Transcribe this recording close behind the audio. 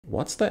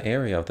What's the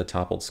area of the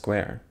toppled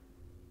square?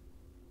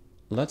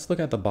 Let's look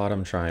at the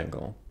bottom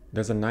triangle.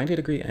 There's a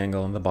 90-degree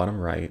angle on the bottom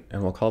right,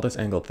 and we'll call this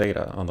angle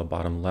theta on the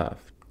bottom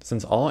left.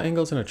 Since all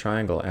angles in a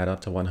triangle add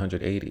up to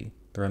 180,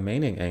 the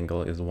remaining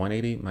angle is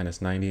 180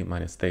 minus 90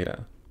 minus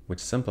theta, which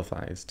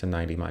simplifies to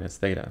 90 minus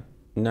theta.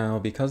 Now,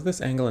 because this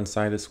angle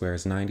inside the square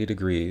is 90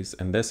 degrees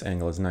and this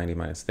angle is 90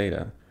 minus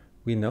theta,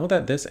 we know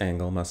that this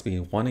angle must be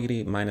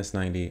 180 minus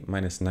 90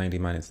 minus 90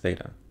 minus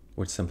theta,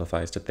 which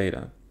simplifies to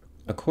theta.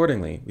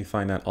 Accordingly, we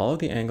find that all of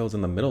the angles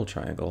in the middle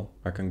triangle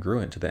are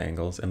congruent to the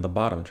angles in the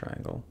bottom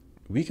triangle.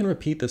 We can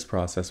repeat this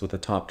process with the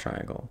top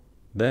triangle.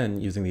 Then,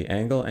 using the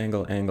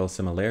angle-angle-angle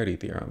similarity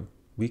theorem,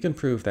 we can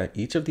prove that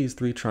each of these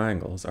three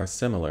triangles are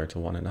similar to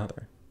one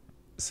another.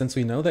 Since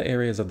we know the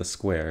areas of the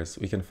squares,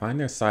 we can find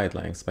their side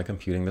lengths by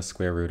computing the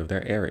square root of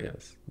their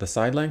areas. The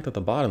side length of the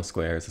bottom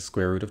square is the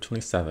square root of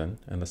 27,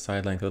 and the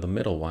side length of the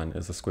middle one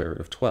is the square root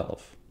of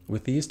 12.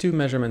 With these two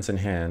measurements in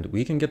hand,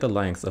 we can get the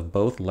lengths of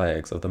both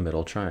legs of the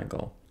middle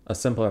triangle. A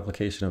simple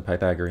application of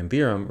Pythagorean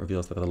theorem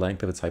reveals that the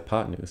length of its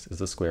hypotenuse is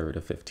the square root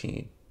of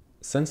 15.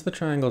 Since the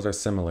triangles are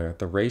similar,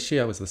 the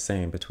ratio is the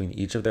same between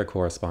each of their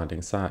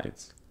corresponding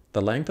sides.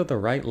 The length of the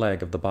right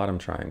leg of the bottom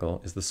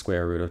triangle is the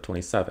square root of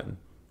 27,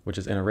 which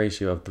is in a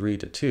ratio of 3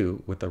 to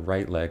 2 with the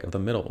right leg of the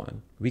middle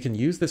one. We can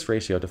use this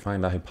ratio to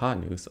find the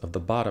hypotenuse of the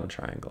bottom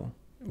triangle.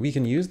 We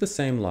can use the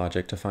same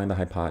logic to find the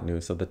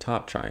hypotenuse of the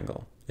top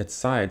triangle. Its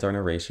sides are in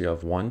a ratio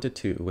of 1 to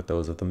 2 with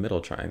those of the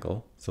middle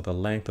triangle, so the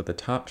length of the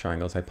top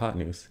triangle's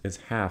hypotenuse is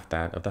half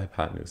that of the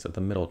hypotenuse of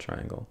the middle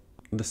triangle.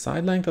 The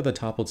side length of the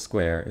toppled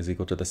square is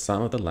equal to the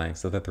sum of the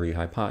lengths of the three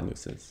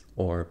hypotenuses,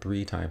 or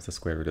 3 times the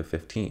square root of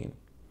 15.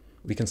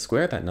 We can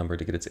square that number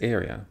to get its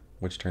area,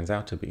 which turns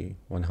out to be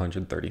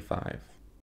 135.